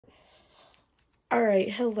All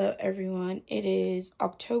right, hello everyone. It is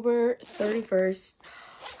October 31st,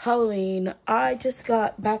 Halloween. I just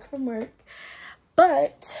got back from work,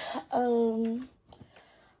 but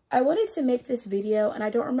I wanted to make this video, and I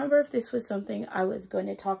don't remember if this was something I was going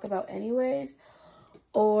to talk about anyways,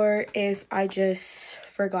 or if I just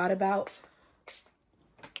forgot about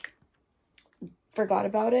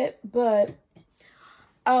it. But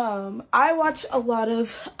I watch a lot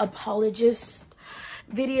of apologists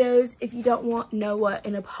videos. If you don't know what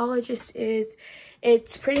an apologist is,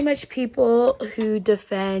 it's pretty much people who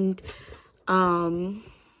defend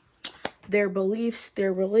their beliefs,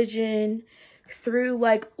 their religion, through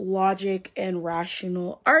like logic and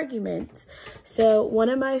rational arguments. So one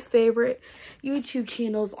of my favorite YouTube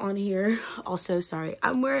channels on here, also sorry,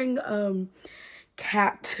 I'm wearing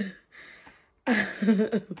cat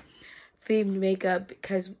themed makeup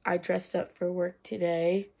because I dressed up for work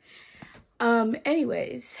today.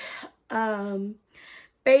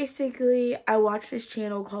 Basically, I watch this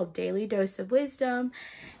channel called Daily Dose of Wisdom,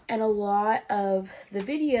 and a lot of the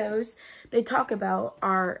videos they talk about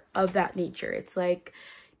are of that nature. It's like,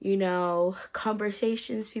 you know,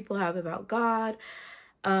 conversations people have about God.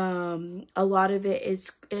 A lot of it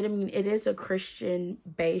is, it is a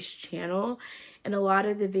Christian-based channel, and a lot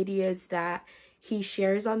of the videos that he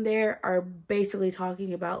shares on there are basically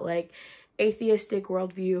talking about like atheistic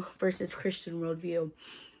worldview versus Christian worldview.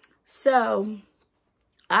 So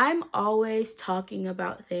I'm always talking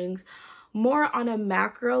about things more on a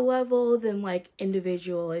macro level than like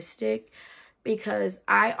individualistic, because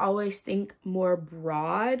I always think more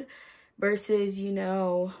broad versus, you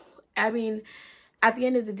know, at the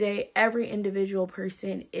end of the day, every individual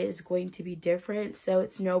person is going to be different. So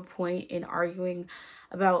it's no point in arguing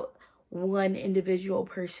about one individual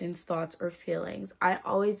person's thoughts or feelings. I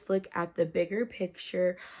always look at the bigger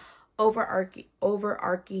picture,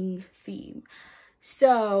 overarching theme.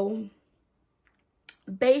 So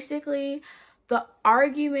basically, the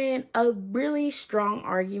argument, a really strong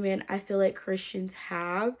argument I feel like Christians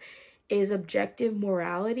have, is objective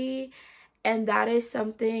morality. And that is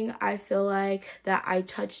something I feel like that I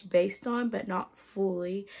touched based on, but not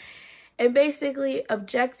fully. And basically,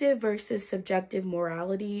 objective versus subjective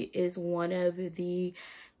morality is one of the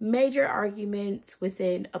major arguments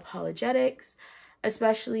within apologetics,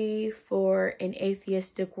 especially for an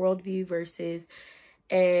atheistic worldview versus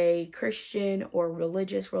a Christian or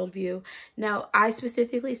religious worldview. Now, I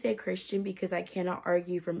specifically say Christian because I cannot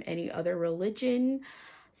argue from any other religion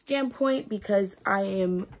standpoint, because I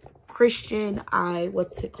am Christian.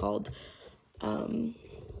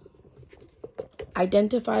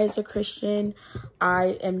 Identify as a Christian.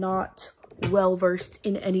 I am not well versed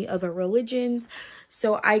in any other religions,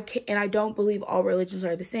 so I don't believe all religions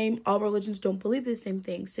are the same. All religions don't believe the same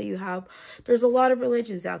thing. So there's a lot of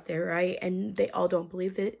religions out there, right? And they all don't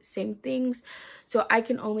believe the same things. So I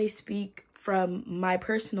can only speak from my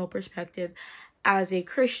personal perspective as a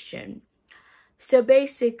Christian. So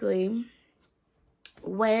basically,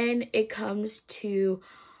 when it comes to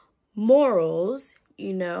morals,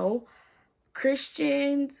 you know,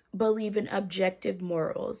 Christians believe in objective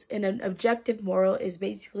morals, and an objective moral is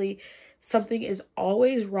basically something is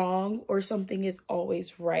always wrong or something is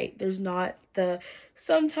always right. There's not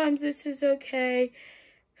sometimes this is okay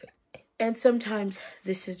and sometimes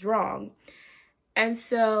this is wrong. And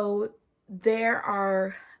so there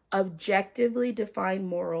are objectively defined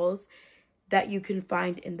morals that you can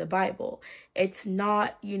find in the Bible. It's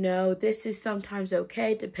not, you know, this is sometimes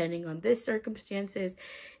okay depending on this circumstances.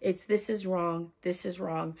 It's this is wrong, this is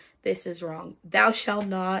wrong, this is wrong. Thou shalt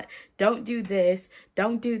not, don't do this,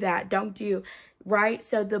 don't do that, don't do, right?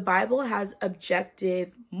 So the Bible has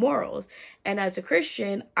objective morals. And as a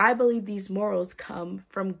Christian, I believe these morals come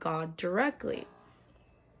from God directly,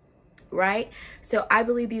 right? So I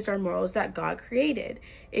believe these are morals that God created.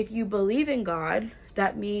 If you believe in God,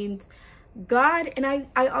 that means God, and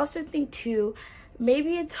I also think too,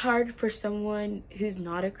 maybe it's hard for someone who's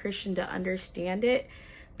not a Christian to understand it,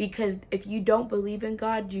 because if you don't believe in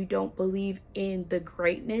God, you don't believe in the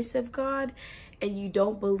greatness of God, and you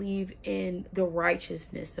don't believe in the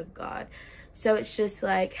righteousness of God. So it's just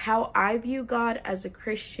like how I view God as a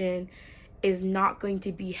Christian is not going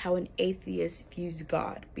to be how an atheist views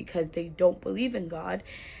God, because they don't believe in God.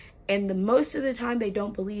 And most of the time they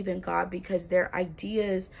don't believe in God because their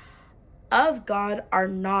ideas of God are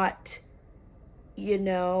not, you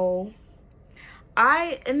know,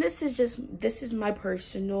 this is my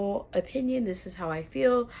personal opinion. This is how I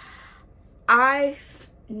feel. I've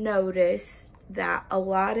noticed that a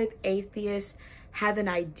lot of atheists have an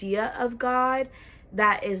idea of God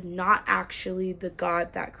that is not actually the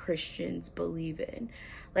God that Christians believe in.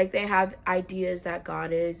 Like, they have ideas that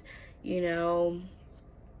God is, you know,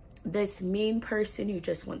 this mean person who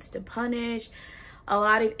just wants to punish. A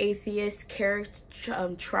lot of atheists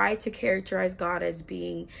try to characterize God as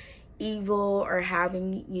being evil or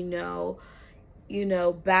having,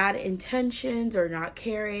 bad intentions or not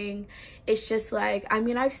caring. It's just like, I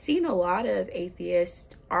mean, I've seen a lot of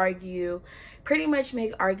atheists pretty much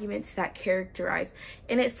make arguments that characterize,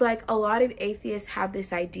 and it's like a lot of atheists have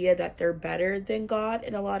this idea that they're better than God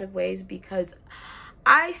in a lot of ways, because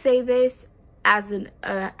I say this as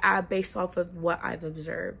based off of what I've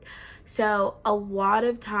observed. So a lot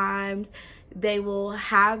of times they will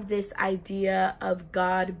have this idea of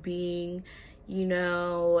God being,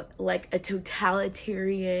 like a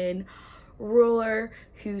totalitarian ruler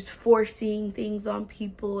who's forcing things on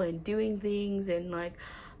people and doing things, and like,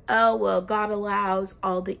 oh, well, God allows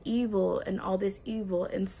all the evil and all this evil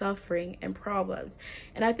and suffering and problems.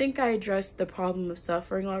 And I think I addressed the problem of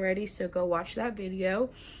suffering already, so go watch that video.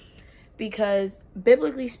 Because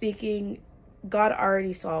biblically speaking, God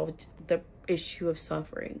already solved the issue of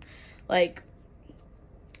suffering. Like,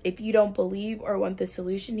 if you don't believe or want the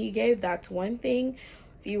solution he gave, that's one thing.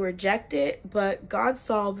 If you reject it, but God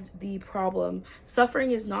solved the problem.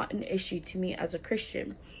 Suffering is not an issue to me as a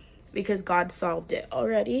Christian, because God solved it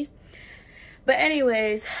already. But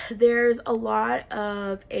anyways, there's a lot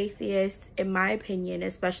of atheists, in my opinion,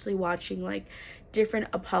 especially watching like different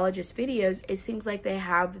apologist videos, it seems like they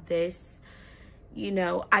have this,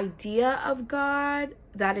 idea of God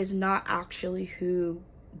that is not actually who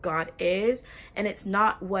God is, and it's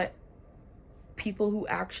not what people who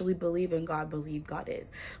actually believe in God believe God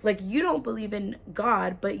is. Like, you don't believe in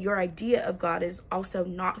God, but your idea of God is also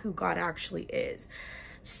not who God actually is.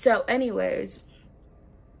 So anyways,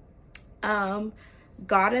 God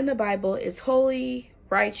in the Bible is holy,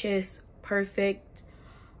 righteous, perfect,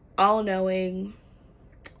 all-knowing,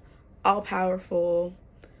 all-powerful,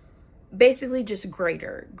 basically just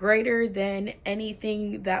greater than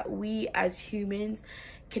anything that we as humans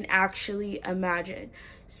can actually imagine.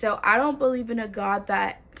 So I don't believe in a God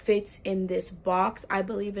that fits in this box. I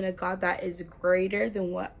believe in a God that is greater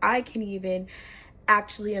than what I can even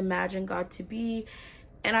actually imagine God to be.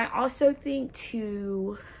 And I also think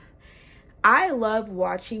too, I love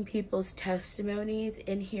watching people's testimonies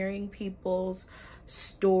and hearing people's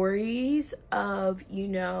stories of,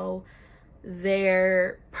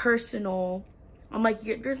 their personal, I'm like,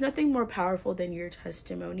 there's nothing more powerful than your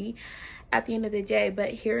testimony at the end of the day. But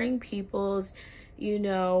hearing people's,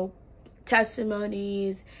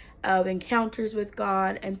 testimonies of encounters with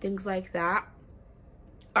God and things like that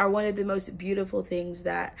are one of the most beautiful things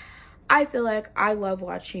that I feel like I love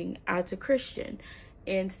watching as a Christian,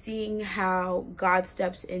 and seeing how God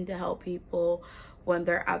steps in to help people when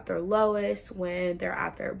they're at their lowest, when they're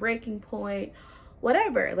at their breaking point,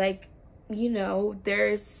 whatever. Like,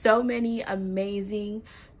 there's so many amazing,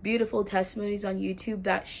 beautiful testimonies on YouTube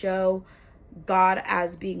that show God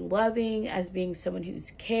as being loving, as being someone who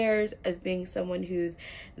cares, as being someone who's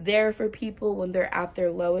there for people when they're at their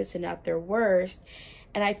lowest and at their worst.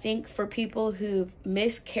 And I think for people who've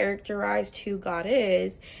mischaracterized who God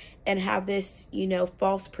is and have this,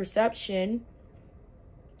 false perception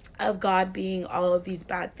of God being all of these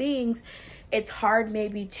bad things, it's hard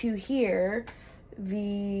maybe to hear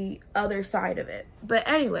the other side of it. But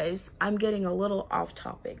anyways, I'm getting a little off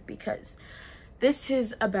topic because this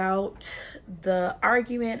is about the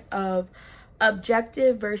argument of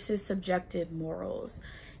objective versus subjective morals.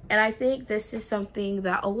 And I think this is something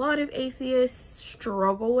that a lot of atheists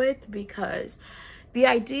struggle with, because the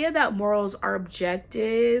idea that morals are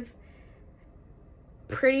objective,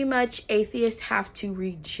 pretty much atheists have to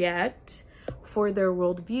reject for their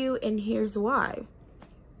worldview, and here's why.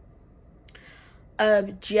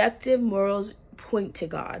 Objective morals point to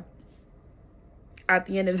God at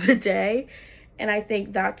the end of the day, and I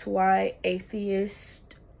think that's why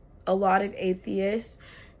a lot of atheists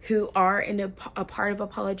who are in a part of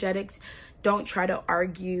apologetics don't try to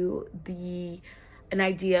argue an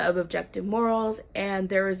idea of objective morals. And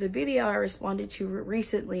there was a video I responded to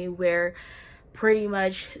recently where pretty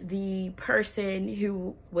much the person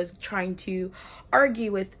who was trying to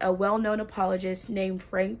argue with a well-known apologist named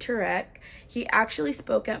Frank Turek, he actually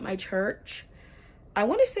spoke at my church, I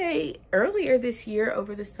want to say earlier this year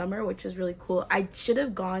over the summer, which is really cool. I should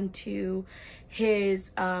have gone to his,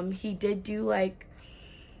 he did do like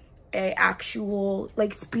a actual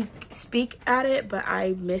like speak at it, but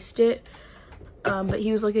I missed it. But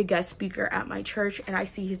he was like a guest speaker at my church, and I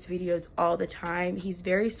see his videos all the time. He's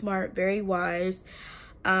very smart, very wise.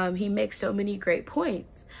 He makes so many great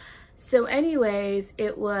points. So anyways,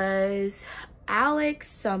 it was Alex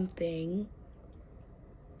something.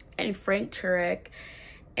 and Frank Turek.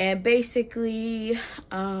 And basically,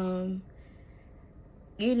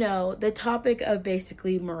 you know, the topic of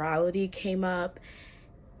basically morality came up,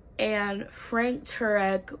 and Frank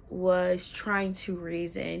Turek was trying to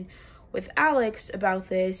reason with Alex about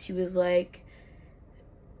this. He was like,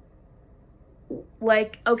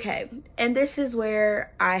 okay, and this is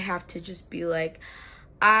where I have to just be like,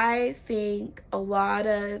 I think a lot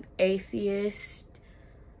of atheists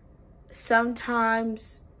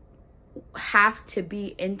sometimes have to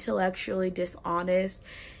be intellectually dishonest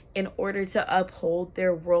in order to uphold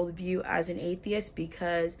their worldview as an atheist,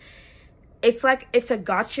 because it's like it's a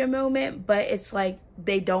gotcha moment, but it's like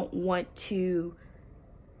they don't want to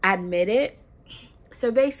admit it.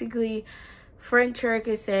 So basically, Frank Turek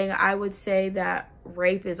is saying, I would say that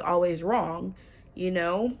rape is always wrong, you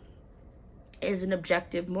know, is an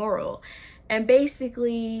objective moral, and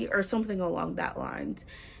basically, or something along that lines.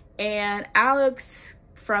 And Alex,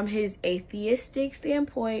 from his atheistic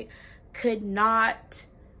standpoint, could not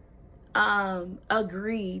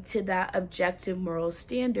agree to that objective moral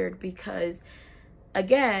standard, because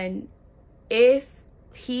again, if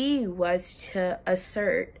he was to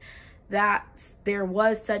assert that there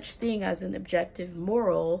was such thing as an objective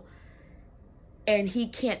moral, and he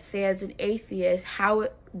can't say as an atheist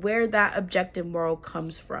where that objective moral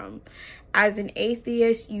comes from. As an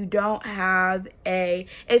atheist, you don't have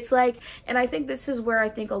it's like, and I think this is where I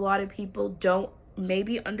think a lot of people don't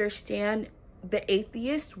maybe understand. The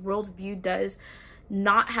atheist worldview does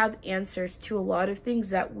not have answers to a lot of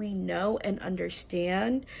things that we know and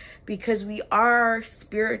understand, because we are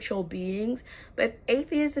spiritual beings, but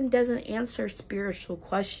atheism doesn't answer spiritual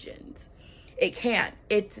questions. It can't.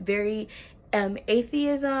 It's very,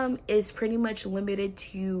 atheism is pretty much limited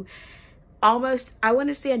to almost, I want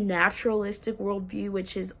to say, a naturalistic worldview,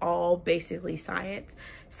 which is all basically science.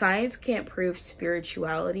 Science can't prove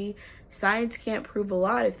spirituality. Science can't prove a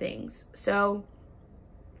lot of things. So,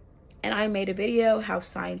 and I made a video how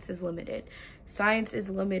science is limited. Science is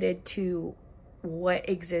limited to what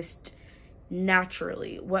exists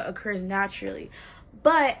naturally, what occurs naturally.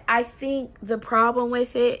 But I think the problem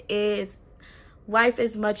with it is life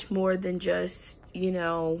is much more than just, you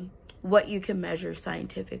know, what you can measure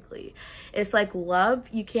scientifically. It's like love.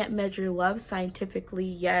 You can't measure love scientifically,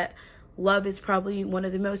 yet love is probably one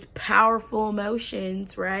of the most powerful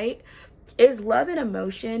emotions, right? Is love an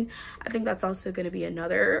emotion? I think that's also going to be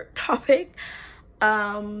another topic.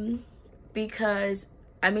 Because,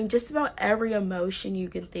 I mean, just about every emotion you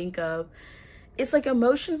can think of, it's like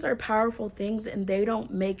emotions are powerful things and they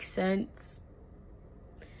don't make sense.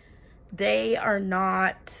 They are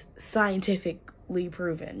not scientifically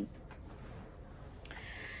proven.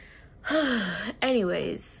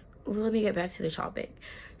 Anyways, let me get back to the topic.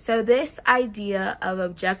 So this idea of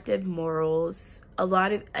objective morals, a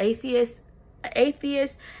lot of atheists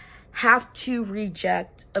have to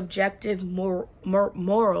reject objective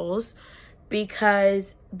morals,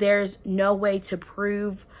 because there's no way to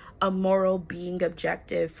prove a moral being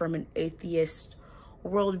objective from an atheist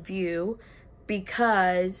worldview,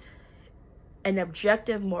 because an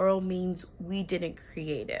objective moral means we didn't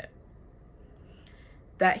create it,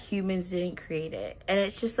 that humans didn't create it. And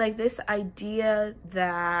it's just like this idea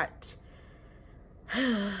that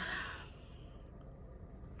I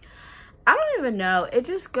don't even know, it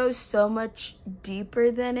just goes so much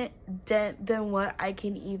deeper than what I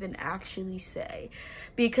can even actually say,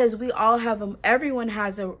 because we all have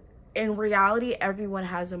in reality everyone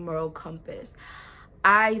has a moral compass.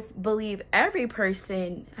 I believe every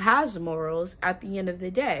person has morals at the end of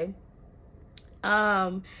the day.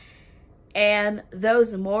 And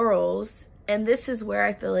those morals, and this is where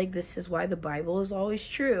I feel like this is why the Bible is always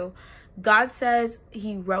true. God says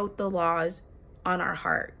he wrote the laws on our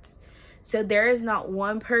hearts. So there is not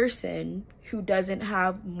one person who doesn't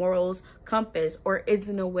have morals compass or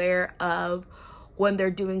isn't aware of when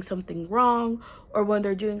they're doing something wrong or when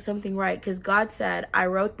they're doing something right. Because God said, I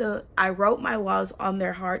wrote my laws on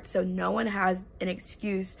their hearts, so no one has an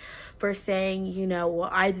excuse for saying, you know, well,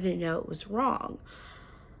 I didn't know it was wrong.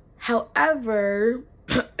 However,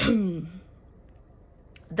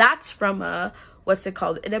 that's from an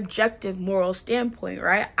objective moral standpoint,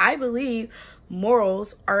 right? I believe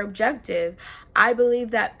morals are objective. I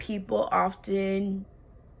believe that people often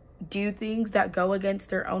do things that go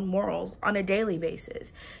against their own morals on a daily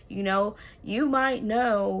basis. You know, you might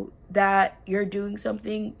know that you're doing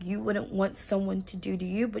something you wouldn't want someone to do to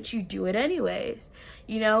you, but you do it anyways.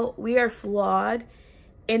 You know, we are flawed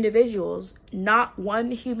individuals. Not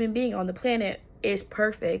one human being on the planet is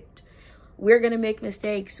perfect. We're going to make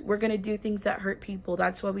mistakes. We're going to do things that hurt people.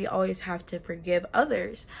 That's why we always have to forgive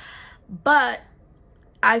others. But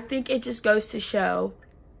I think it just goes to show,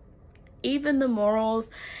 even the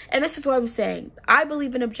morals, and this is what I'm saying, I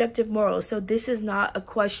believe in objective morals, so this is not a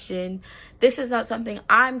question, this is not something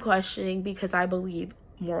I'm questioning because I believe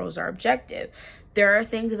morals are objective. There are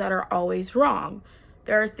things that are always wrong.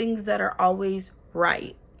 There are things that are always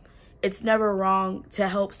right. It's never wrong to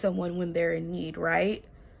help someone when they're in need, right?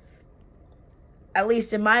 At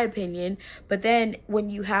least in my opinion. But then when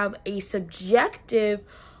you have a subjective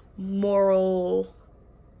moral,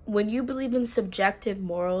 when you believe in subjective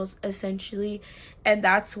morals, essentially, and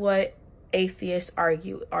that's what atheists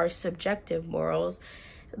argue are subjective morals,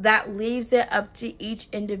 that leaves it up to each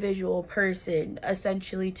individual person,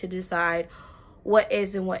 essentially, to decide what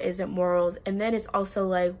is and what isn't morals. And then it's also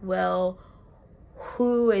like, well,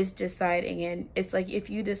 who is deciding? And it's like, if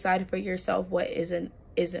you decide for yourself what isn't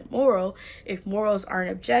moral, if morals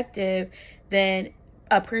aren't objective, then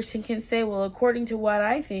a person can say, well, according to what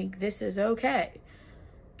I think, this is okay.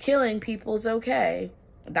 Killing people's okay.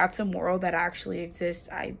 That's a moral that actually exists,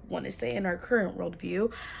 I want to say, in our current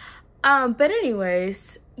worldview. But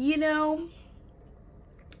anyways, you know,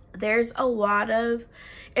 there's a lot of,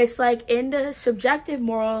 it's like, in the subjective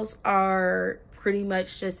morals are pretty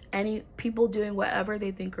much just any people doing whatever they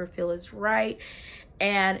think or feel is right,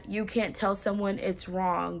 and you can't tell someone it's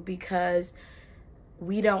wrong because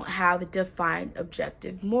we don't have defined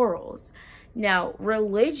objective morals. Now,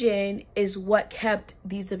 religion is what kept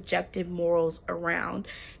these objective morals around,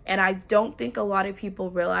 and I don't think a lot of people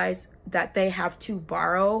realize that they have to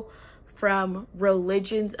borrow from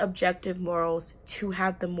religion's objective morals to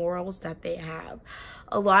have the morals that they have.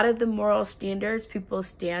 A lot of the moral standards people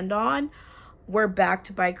stand on were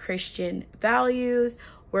backed by Christian values,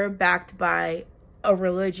 were backed by a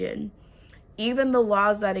religion. Even the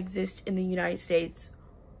laws that exist in the United States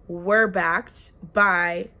were backed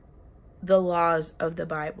by the laws of the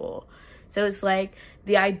Bible. So it's like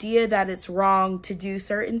the idea that it's wrong to do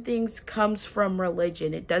certain things comes from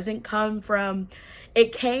religion. It doesn't come from,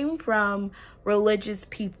 it came from religious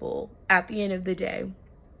people at the end of the day.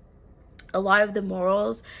 A lot of the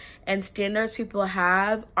morals and standards people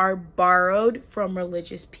have are borrowed from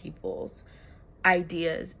religious people's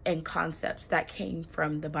ideas and concepts that came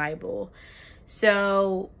from the Bible.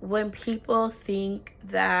 So when people think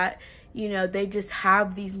that, you know, they just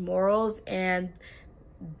have these morals and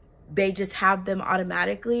they just have them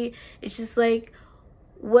automatically, it's just like,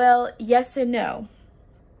 well, yes and no.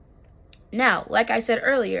 Now, like I said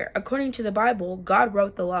earlier, according to the Bible, God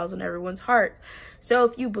wrote the laws on everyone's heart. So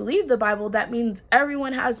if you believe the Bible, that means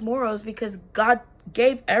everyone has morals because God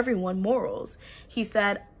gave everyone morals. He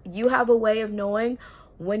said, you have a way of knowing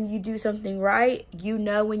when you do something right. You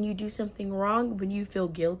know when you do something wrong, when you feel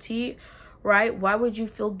guilty, right? Why would you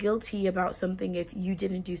feel guilty about something if you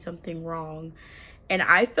didn't do something wrong? And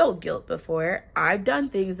I felt guilt before. I've done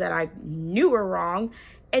things that I knew were wrong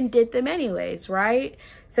and did them anyways, right?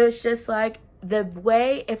 So it's just like, the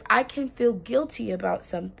way, if I can feel guilty about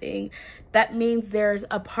something, that means there's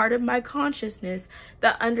a part of my consciousness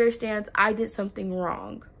that understands I did something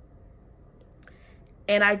wrong.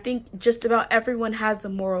 And I think just about everyone has a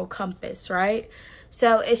moral compass, right?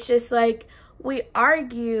 So it's just like, we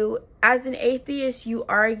argue, as an atheist, you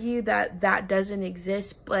argue that that doesn't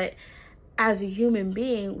exist, but as a human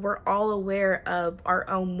being, we're all aware of our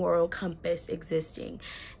own moral compass existing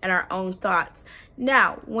and our own thoughts.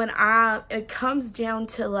 Now, when it comes down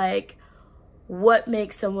to like what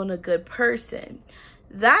makes someone a good person,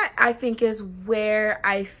 that I think is where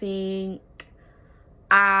I think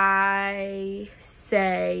I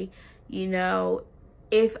say, you know,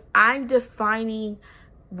 if I'm defining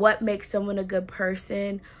what makes someone a good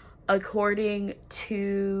person according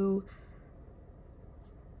to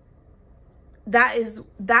that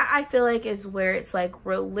I feel like is where it's like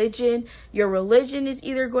religion. Your religion is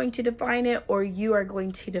either going to define it or you are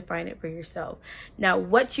going to define it for yourself. Now,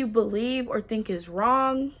 what you believe or think is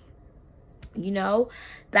wrong, you know,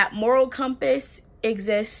 that moral compass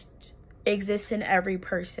exists in every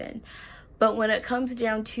person. But when it comes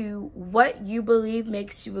down to what you believe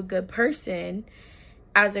makes you a good person,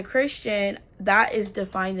 as a Christian, that is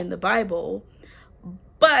defined in the Bible.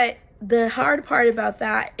 But the hard part about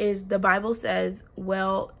that is the Bible says,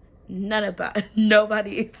 well,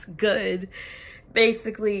 nobody is good.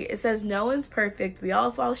 Basically, it says no one's perfect. We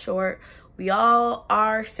all fall short. We all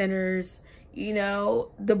are sinners. You know,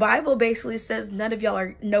 the Bible basically says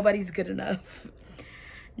nobody's good enough.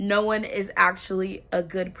 No one is actually a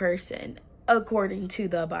good person according to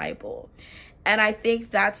the Bible. And I think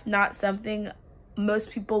that's not something most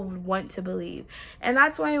people would want to believe. And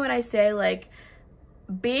that's why when I say like,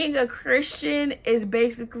 being a Christian is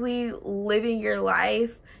basically living your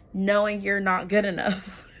life knowing you're not good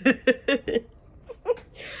enough.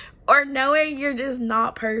 Or knowing you're just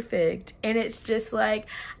not perfect. And it's just like,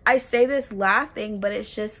 I say this laughing, but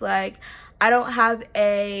it's just like, I don't have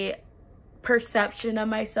a perception of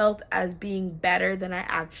myself as being better than I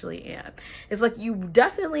actually am. It's like, you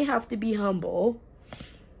definitely have to be humble.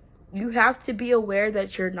 You have to be aware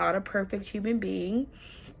that you're not a perfect human being.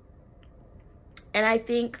 And I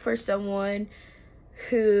think for someone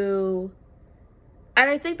who, and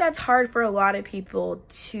I think that's hard for a lot of people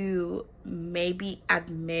to maybe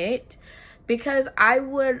admit, because I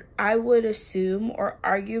would assume or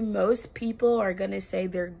argue most people are going to say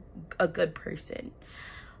they're a good person.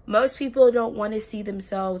 Most people don't want to see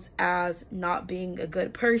themselves as not being a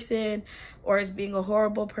good person, or as being a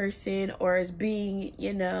horrible person, or as being,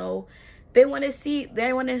 you know, they want to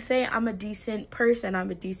say I'm a decent person,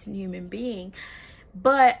 I'm a decent human being.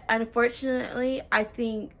 But unfortunately, I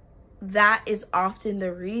think that is often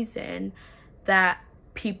the reason that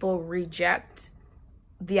people reject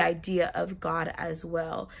the idea of God as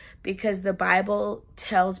well, because the Bible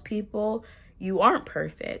tells people you aren't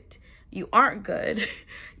perfect, you aren't good,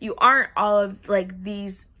 you aren't all of like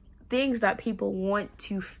these things that people want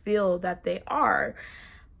to feel that they are.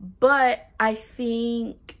 But I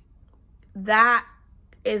think that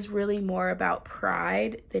is really more about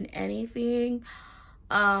pride than anything.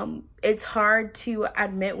 It's hard to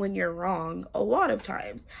admit when you're wrong a lot of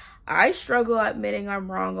times. I struggle admitting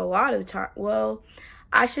I'm wrong a lot of the time. Well,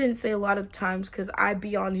 I shouldn't say a lot of times, because I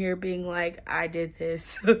be on here being like, I did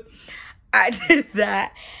this. I did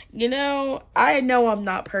that. You know I'm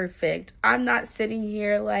not perfect. I'm not sitting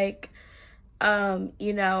here like,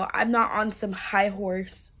 you know, I'm not on some high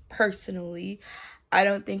horse personally. I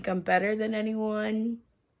don't think I'm better than anyone.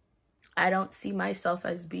 I don't see myself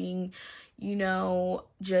as being, you know,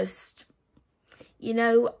 just, you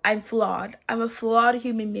know, I'm flawed. I'm a flawed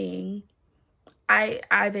human being.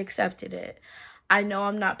 I've accepted it. I know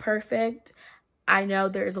I'm not perfect. I know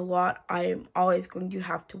there's a lot I'm always going to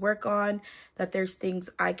have to work on, that there's things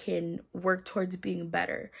I can work towards being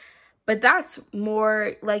better. But that's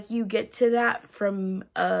more like, you get to that from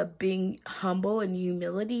being humble and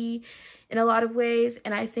humility in a lot of ways.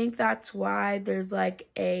 And I think that's why there's like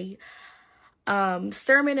a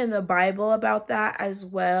sermon in the Bible about that as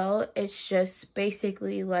well. It's just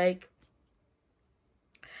basically like,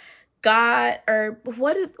 God, or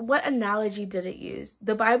what analogy did it use?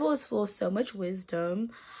 The Bible is full of so much wisdom.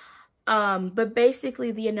 But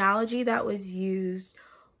basically the analogy that was used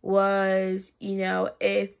was, you know,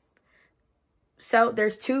 so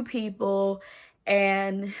there's two people,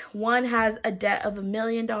 and one has a debt of $1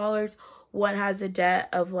 million, one has a debt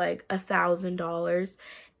of like $1,000,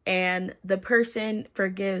 and the person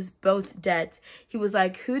forgives both debts. He was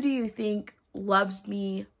like, who do you think loves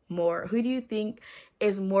me more? Who do you think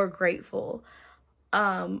is more grateful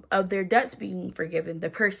of their debts being forgiven? The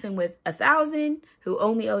person with 1,000 who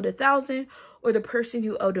only owed 1,000, or the person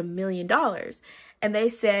who owed $1 million? And they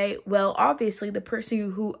say, well, obviously the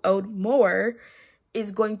person who owed more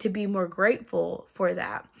is going to be more grateful for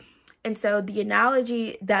that. And so the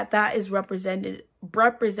analogy that is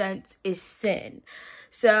represents is sin.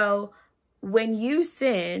 So when you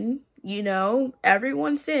sin, you know,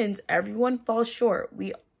 everyone sins, everyone falls short.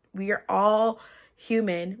 We are all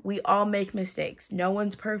human. We all make mistakes. No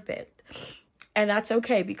one's perfect. And that's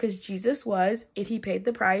okay, because Jesus was, and he paid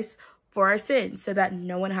the price for our sins so that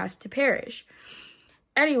no one has to perish.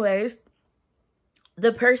 Anyways,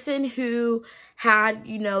 the person who had,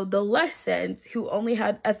 you know, the less sins, who only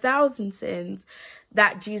had 1,000 sins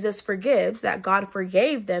that Jesus forgives, that God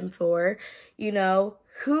forgave them for, you know,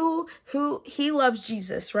 who he loves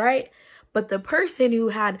Jesus, right? But the person who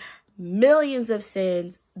had millions of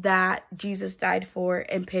sins that Jesus died for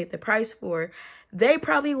and paid the price for, they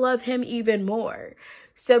probably love him even more.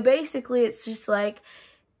 So basically, it's just like,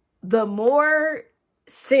 the more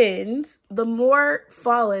sins, the more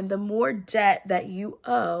fallen, the more debt that you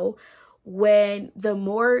owe, when the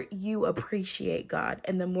more you appreciate God,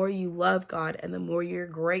 and the more you love God, and the more you're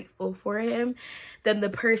grateful for him, than the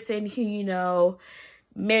person who, you know,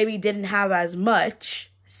 maybe didn't have as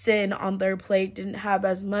much sin on their plate, didn't have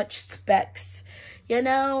as much specks. You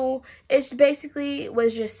know, it's basically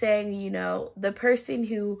was just saying, you know, the person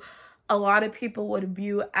who a lot of people would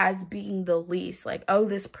view as being the least, like, oh,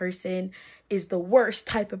 this person is the worst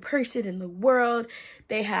type of person in the world.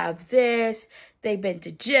 They have this, they've been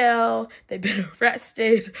to jail, they've been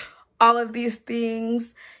arrested, all of these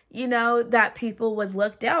things, you know, that people would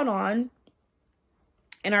look down on.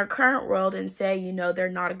 in our current world and say, you know, they're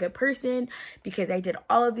not a good person because they did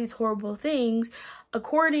all of these horrible things.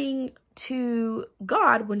 According to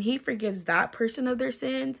God, when he forgives that person of their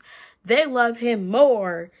sins, they love him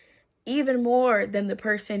more, even more than the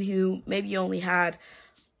person who maybe only had,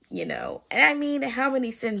 you know, and I mean, how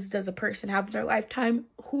many sins does a person have in their lifetime?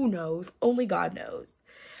 Who knows? Only God knows.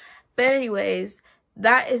 But anyways,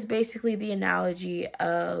 that is basically the analogy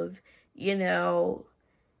of, you know,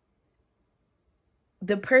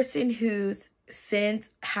 the person whose sins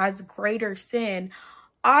has greater sin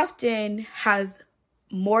often has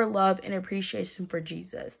more love and appreciation for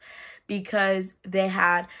Jesus because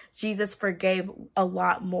Jesus forgave a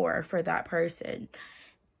lot more for that person.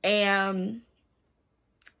 And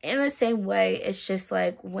in the same way, it's just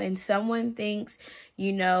like when someone thinks,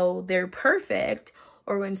 you know, they're perfect,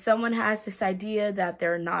 or when someone has this idea that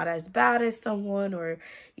they're not as bad as someone, or,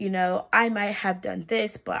 you know, I might have done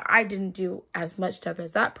this, but I didn't do as much stuff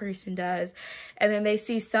as that person does. And then they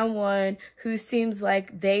see someone who seems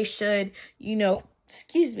like they should, you know,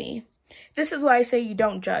 excuse me. This is why I say you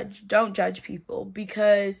don't judge. Don't judge people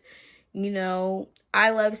because, you know, I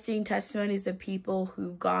love seeing testimonies of people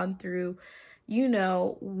who've gone through, you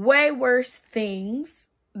know, way worse things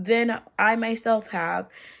than I myself have,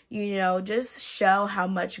 you know, just show how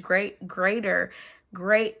much grateful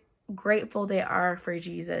they are for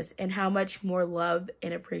Jesus and how much more love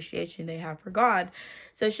and appreciation they have for God.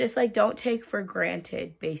 So it's just like, don't take for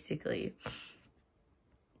granted, basically,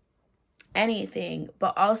 anything,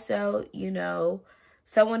 but also, you know,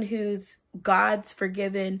 someone who's God's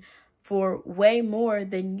forgiven for way more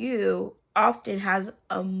than you often has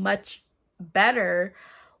a much better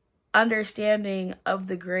understanding of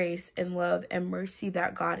the grace and love and mercy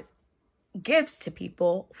that God gives to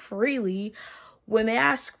people freely when they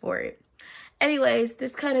ask for it. Anyways,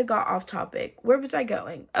 this kind of got off topic. Where was I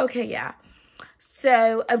going? Okay, yeah.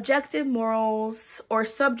 So objective morals or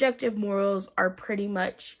subjective morals are pretty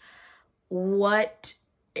much what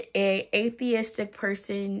an atheistic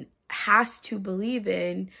person has to believe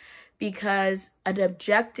in, because an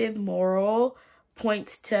objective moral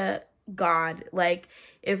points to God. Like,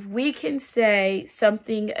 if we can say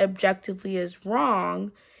something objectively is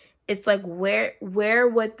wrong, it's like, where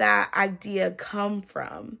would that idea come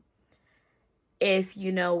from if,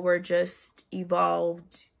 you know, we're just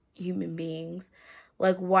evolved human beings?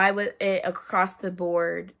 Like, why would it across the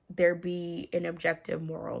board there be an objective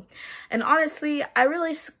moral? And honestly, I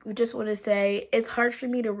really just want to say it's hard for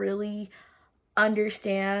me to really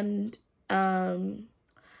understand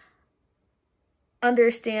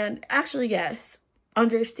understand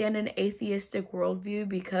an atheistic worldview,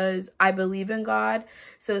 because I believe in God.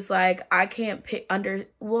 So it's like, I can't I didn't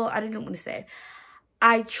want to say,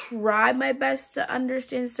 I try my best to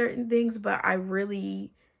understand certain things, but I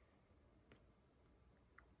really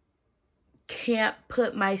can't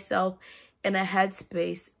put myself in a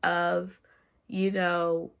headspace of, you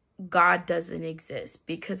know, God doesn't exist,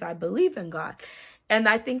 because I believe in God. And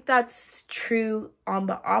I think that's true on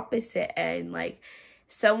the opposite end. Like,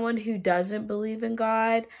 someone who doesn't believe in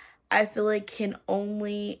God, I feel like can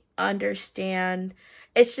only understand.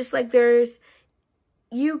 It's just like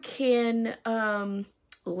you can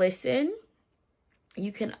listen.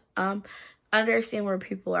 You can understand where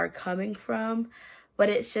people are coming from. But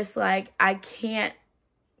it's just like, I can't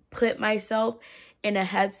put myself in a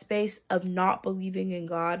headspace of not believing in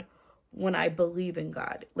God when I believe in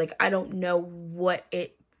God. Like, I don't know what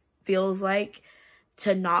it feels like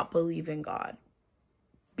to not believe in God,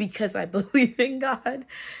 because I believe in God.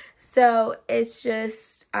 So it's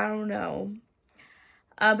just, I don't know.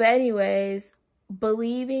 But anyways,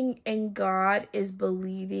 believing in God is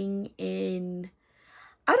believing in,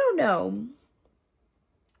 I don't know.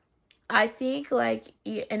 I think, like,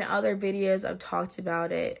 in other videos I've talked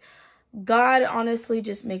about it, God honestly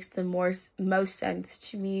just makes the most sense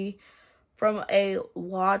to me from a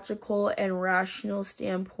logical and rational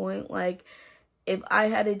standpoint. Like, if I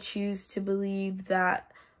had to choose to believe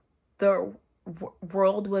that the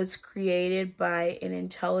world was created by an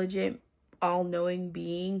intelligent, all-knowing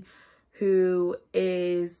being who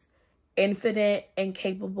is infinite and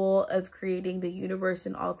capable of creating the universe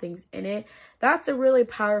and all things in it, that's a really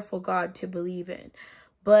powerful God to believe in.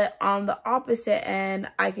 But on the opposite end,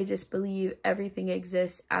 I could just believe everything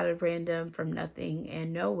exists out of random, from nothing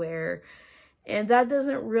and nowhere. And that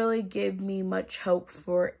doesn't really give me much hope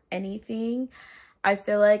for anything. I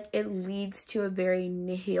feel like it leads to a very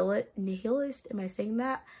nihilist, am I saying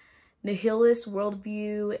that? Nihilist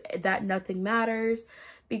worldview, that nothing matters,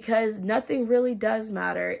 because nothing really does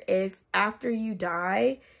matter. If after you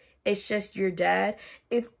die, it's just you're dead.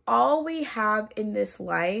 If all we have in this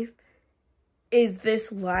life is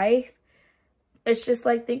this life. It's just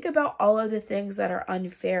like, think about all of the things that are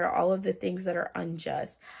unfair, all of the things that are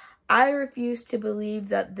unjust. I refuse to believe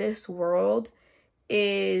that this world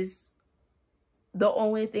is the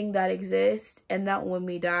only thing that exists, and that when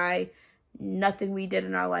we die, nothing we did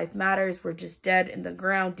in our life matters. We're just dead in the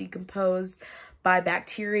ground, decomposed by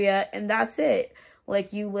bacteria, and that's it.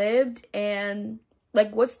 Like, you lived, and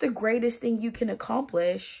like, what's the greatest thing you can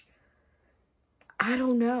accomplish? I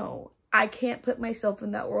don't know. I can't put myself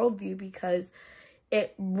in that worldview, because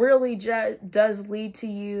it really just does lead to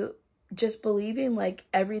you just believing like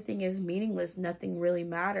everything is meaningless, nothing really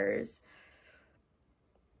matters.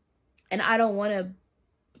 And I don't want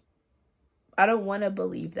to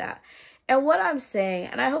believe that. And what I'm saying,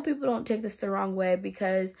 and I hope people don't take this the wrong way,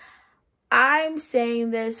 because I'm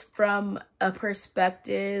saying this from a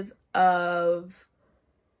perspective of,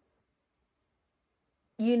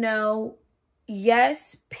 you know,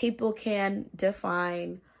 yes, people can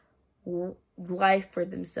define life for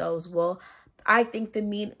themselves. Well, I think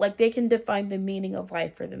they can define the meaning of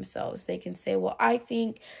life for themselves. They can say, well, I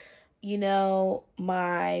think, you know,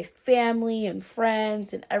 my family and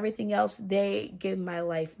friends and everything else, they give my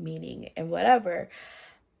life meaning and whatever.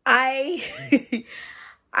 I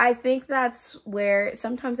I think that's where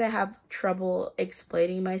sometimes I have trouble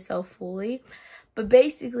explaining myself fully. But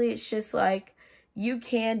basically, it's just like, you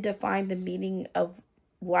can define the meaning of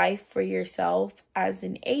life for yourself as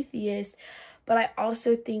an atheist. But I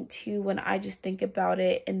also think too, when I just think about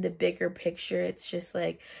it in the bigger picture, it's just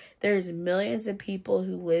like, there's millions of people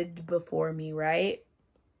who lived before me, right?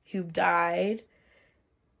 Who died.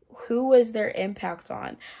 Who was their impact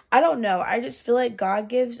on? I don't know. I just feel like God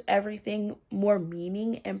gives everything more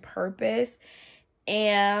meaning and purpose.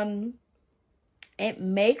 And it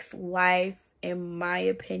makes life, in my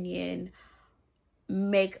opinion,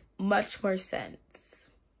 make much more sense.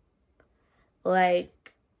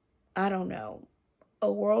 Like, I don't know.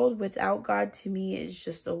 A world without God, to me, is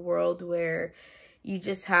just a world where you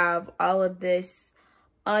just have all of this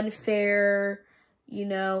unfair, you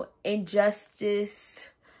know, injustice,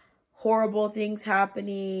 horrible things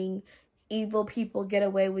happening, evil people get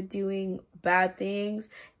away with doing bad things.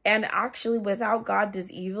 And actually, without God,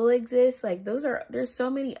 does evil exist? Like, there's so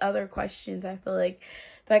many other questions I feel like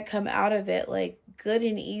that come out of it. Like, good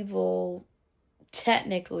and evil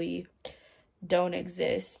technically don't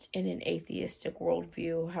exist in an atheistic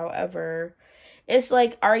worldview. However, it's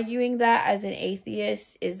like, arguing that as an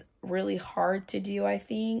atheist is really hard to do, I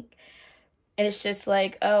think. And it's just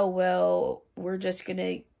like, oh, well, we're just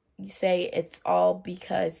gonna say it's all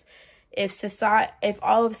because if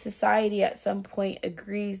all of society at some point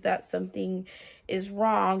agrees that something is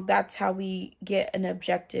wrong, that's how we get an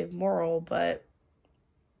objective moral. But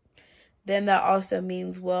then that also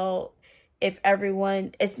means, well, if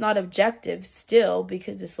everyone, it's not objective still,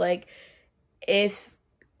 because it's like, if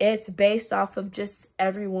it's based off of just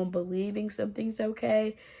everyone believing something's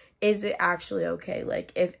okay, is it actually okay?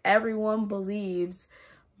 Like, if everyone believes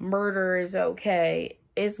murder is okay,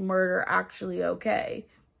 is murder actually okay?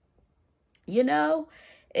 You know,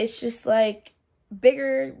 it's just like,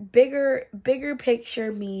 bigger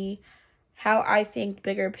picture me. How I think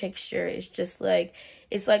bigger picture is just like,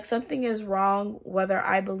 it's like something is wrong whether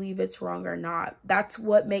I believe it's wrong or not. That's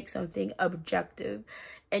what makes something objective.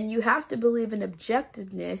 And you have to believe in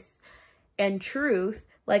objectiveness and truth.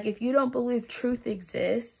 Like, if you don't believe truth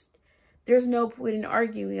exists, there's no point in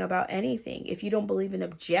arguing about anything. If you don't believe in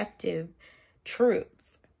objective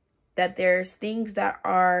truth, that there's things that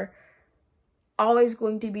are always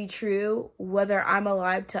going to be true, whether I'm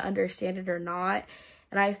alive to understand it or not.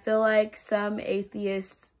 And I feel like some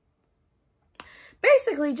atheists,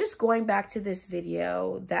 basically, just going back to this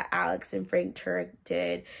video that Alex and Frank Turek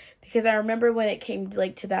did, because I remember when it came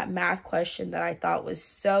like to that math question that I thought was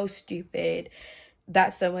so stupid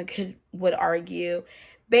that someone would argue.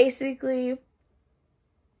 Basically,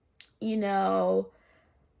 you know,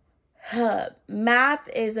 math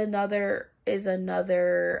is another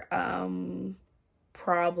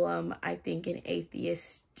problem, I think, in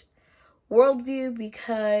atheist worldview,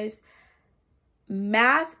 because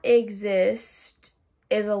math exists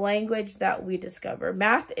is a language that we discover.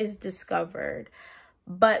 Math is discovered,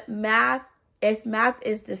 but if math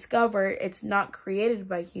is discovered, it's not created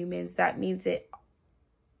by humans. That means it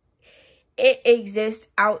exists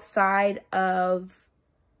outside of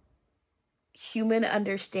human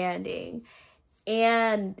understanding.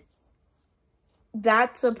 And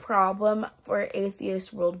that's a problem for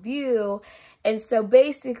atheist worldview. And so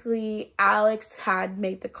basically, Alex had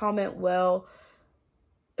made the comment, well,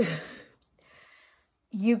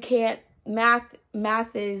 you can't,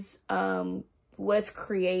 math is, was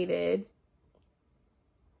created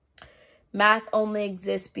math only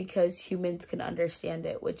exists because humans can understand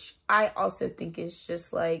it, which I also think is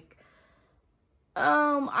just like,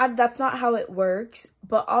 that's not how it works.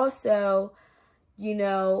 But also, you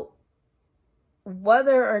know,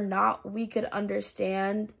 whether or not we could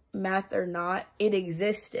understand math or not, it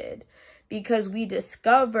existed because we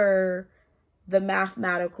discover the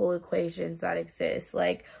mathematical equations that exist.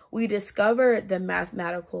 Like, we discover the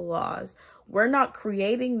mathematical laws. We're not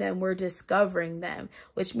creating them, we're discovering them,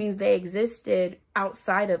 which means they existed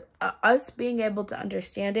outside of us. Being able to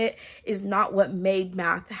understand it is not what made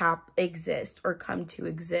math exist or come to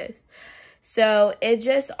exist. So it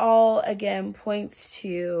just all, again, points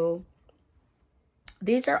to,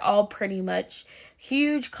 these are all pretty much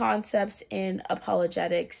huge concepts in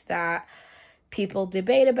apologetics that people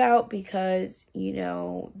debate about because, you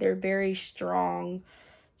know, they're very strongly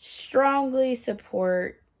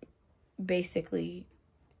support basically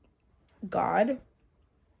God.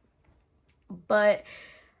 But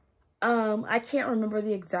I can't remember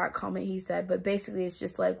the exact comment he said, but basically it's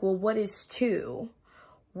just like, well, what is 2?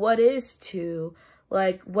 What is 2?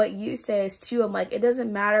 Like, what you say is 2. I'm like, it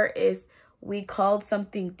doesn't matter if we called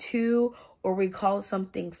something 2 or we called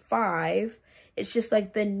something 5. It's just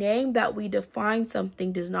like the name that we define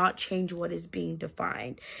something does not change what is being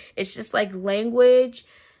defined. It's just like language.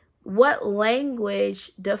 What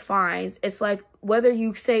language defines, it's like whether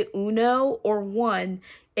you say uno or 1,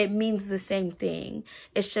 it means the same thing.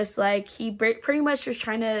 It's just like he pretty much was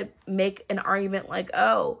trying to make an argument like,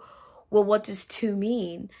 oh, well, what does 2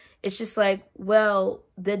 mean? It's just like, well,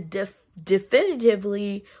 the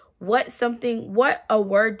definitively what a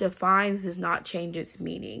word defines does not change its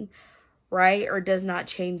meaning, right? Or does not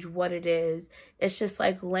change what it is. It's just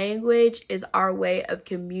like language is our way of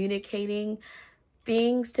communicating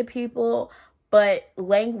things to people, but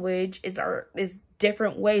language is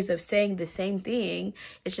different ways of saying the same thing.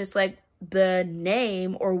 It's just like the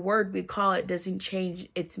name or word we call it doesn't change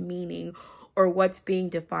its meaning or what's being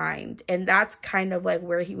defined. And that's kind of like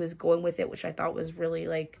where he was going with it, which I thought was really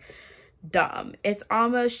like dumb. It's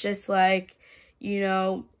almost just like, you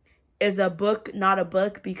know, is a book not a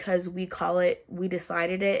book because we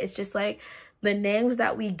decided it. It's just like the names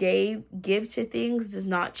that we give to things does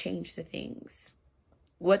not change the things,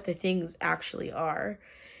 what the things actually are.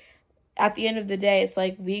 At the end of the day, it's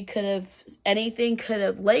like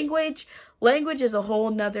language is a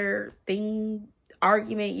whole nother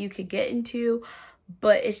argument you could get into,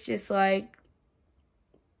 but it's just like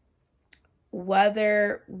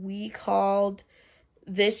whether we called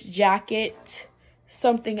this jacket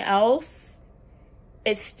something else,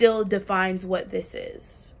 it still defines what this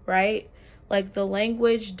is, right? Like the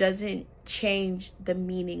language doesn't change the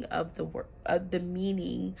meaning of the word, of the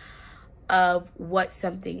meaning of what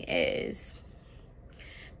something is.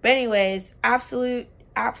 But anyways, absolute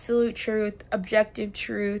truth, objective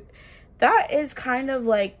truth, that is kind of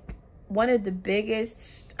like one of the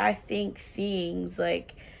biggest, I think, things.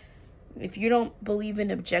 Like, if you don't believe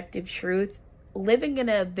in objective truth, living in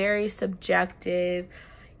a very subjective,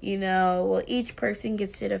 you know, well, each person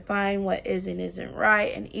gets to define what is and isn't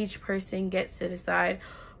right, and each person gets to decide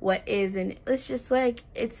what is, and it's just like,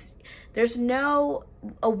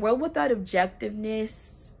 a world without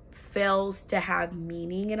objectiveness fails to have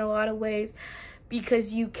meaning in a lot of ways,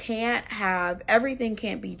 because everything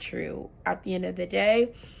can't be true at the end of the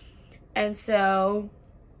day. And so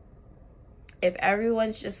if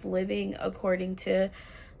everyone's just living according to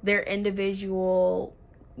their individual,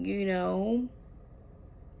 you know,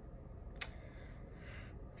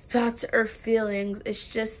 thoughts or feelings,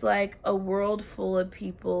 it's just like a world full of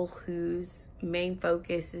people whose main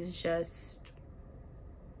focus is just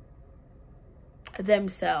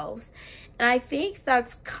themselves. And I think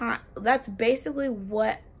that's basically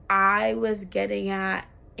what I was getting at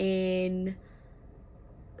in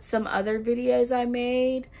some other videos I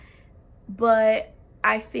made, but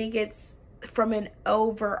I think it's from an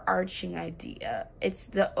overarching idea. It's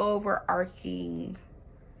the overarching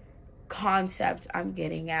concept I'm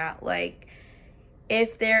getting at. Like,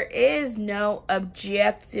 if there is no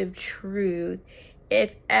objective truth,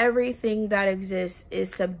 if everything that exists is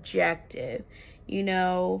subjective, you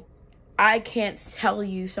know, I can't tell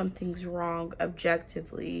you something's wrong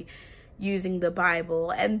objectively using the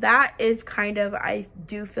Bible. And that is kind of, I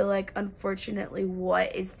do feel like, unfortunately,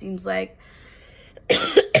 what it seems like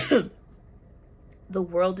the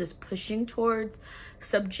world is pushing towards: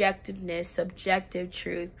 subjectiveness, subjective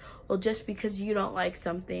truth. Well, just because you don't like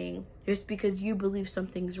something, just because you believe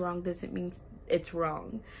something's wrong doesn't mean it's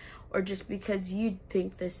wrong. Or just because you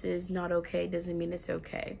think this is not okay doesn't mean it's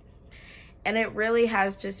okay. And it really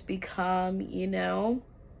has just become, you know,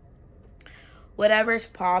 whatever's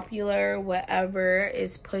popular, whatever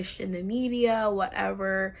is pushed in the media,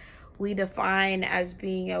 whatever we define as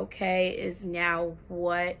being okay is now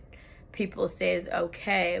what people say is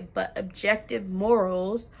okay. But objective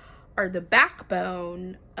morals are the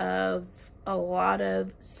backbone of a lot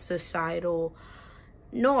of societal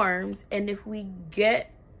norms. And if we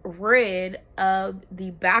get rid of the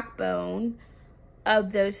backbone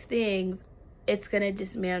of those things, it's going to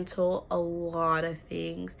dismantle a lot of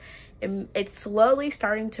things. And it's slowly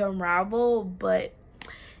starting to unravel, but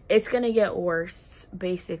it's going to get worse,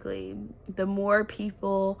 basically. The more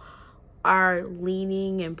people are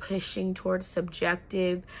leaning and pushing towards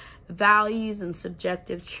subjective values and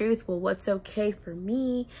subjective truth. Well, what's okay for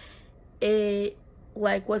me? It's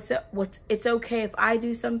okay if I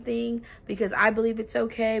do something because I believe it's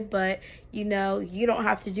okay, but you don't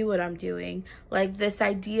have to do what I'm doing. Like, this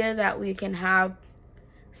idea that we can have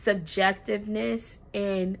subjectiveness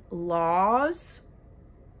in laws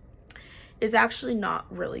is actually not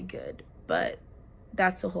really good, but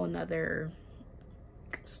that's a whole nother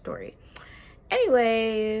story.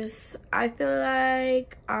 Anyways, I feel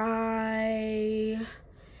like I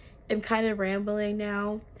am kind of rambling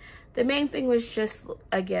now. The main thing was just,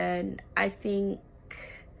 again, I think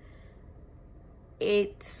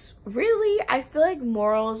it's really, I feel like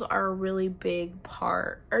morals are a really big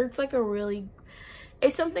part, or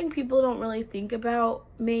it's something people don't really think about,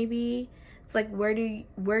 maybe. It's like, where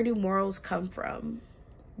do morals come from?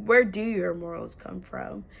 Where do your morals come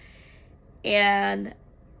from? And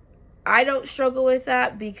I don't struggle with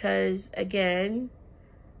that because, again,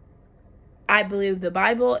 I believe the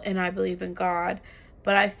Bible and I believe in God.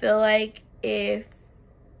 But I feel like if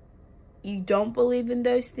you don't believe in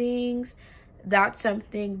those things, that's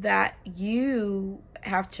something that you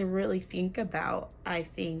have to really think about, I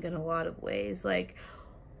think, in a lot of ways. Like,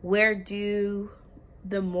 where do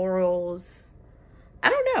the morals, I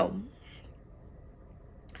don't know.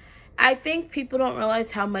 I think people don't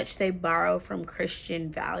realize how much they borrow from Christian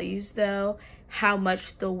values, though. How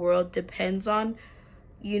much the world depends on,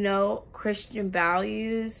 Christian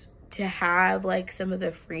values to have, like, some of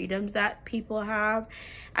the freedoms that people have.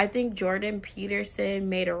 I think Jordan Peterson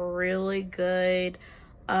made a really good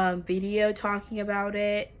video talking about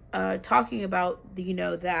it. That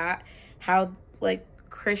how, like,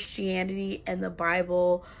 Christianity and the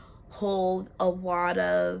Bible hold a lot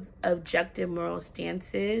of objective moral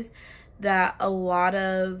stances that a lot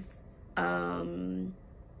of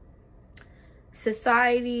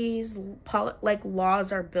societies, like,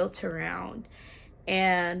 laws are built around.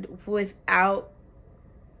 And without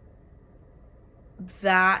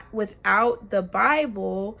the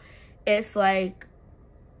Bible, it's like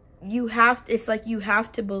you have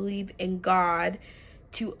to believe in God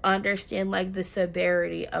to understand, like, the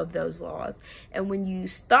severity of those laws. And when you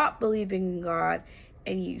stop believing in God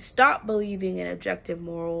and you stop believing in objective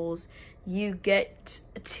morals, you get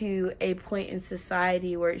to a point in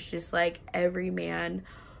society where it's just like every man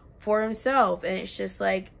for himself, and it's just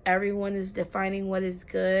like everyone is defining what is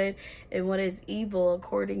good and what is evil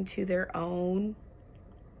according to their own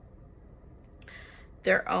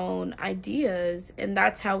ideas. And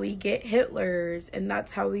that's how we get Hitlers, and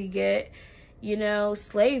that's how we get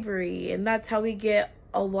slavery, and that's how we get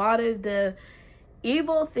a lot of the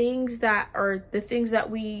evil things that are the things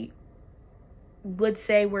that we would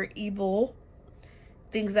say were evil,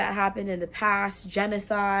 things that happened in the past,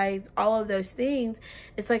 genocides, all of those things.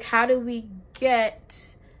 It's like, how do we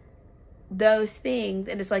get those things?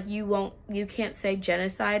 And it's like, you can't say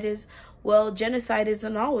genocide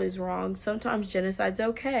isn't always wrong. Sometimes genocide's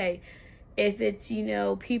okay if it's,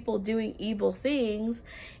 people doing evil things.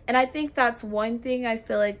 And I think that's one thing I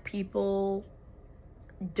feel like people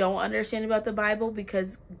don't understand about the Bible,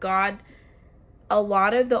 because a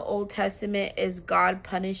lot of the Old Testament is God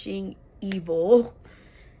punishing evil.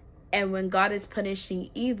 And when God is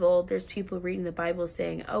punishing evil, there's people reading the Bible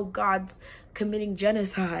saying, oh, God's committing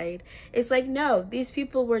genocide. It's like, no, these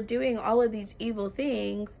people were doing all of these evil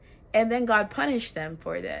things, and then God punished them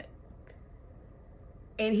for that.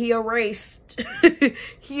 And he erased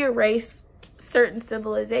certain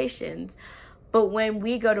civilizations. But when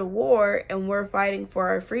we go to war and we're fighting for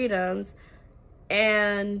our freedoms,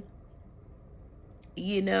 and,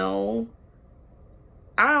 I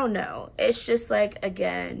don't know. It's just like,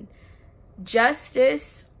 again,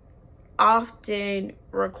 justice often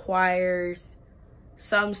requires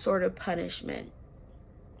some sort of punishment.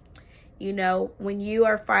 When you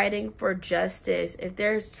are fighting for justice, if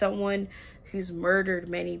there's someone who's murdered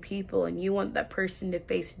many people and you want that person to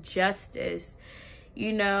face justice,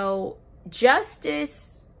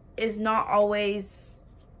 justice is not always,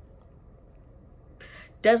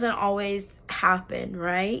 doesn't always happen,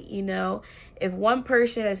 right? You know, if one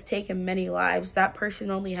person has taken many lives, that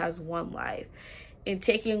person only has one life. And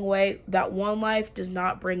taking away that one life does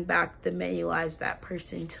not bring back the many lives that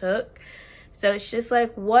person took. So it's just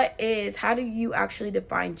like, how do you actually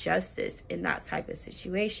define justice in that type of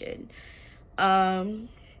situation? Okay,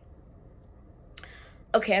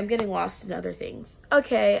 I'm getting lost in other things.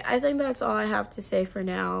 Okay, I think that's all I have to say for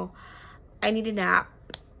now. I need a nap.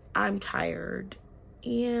 I'm tired.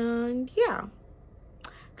 And yeah,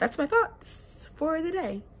 that's my thoughts for the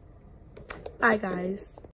day. Bye, guys.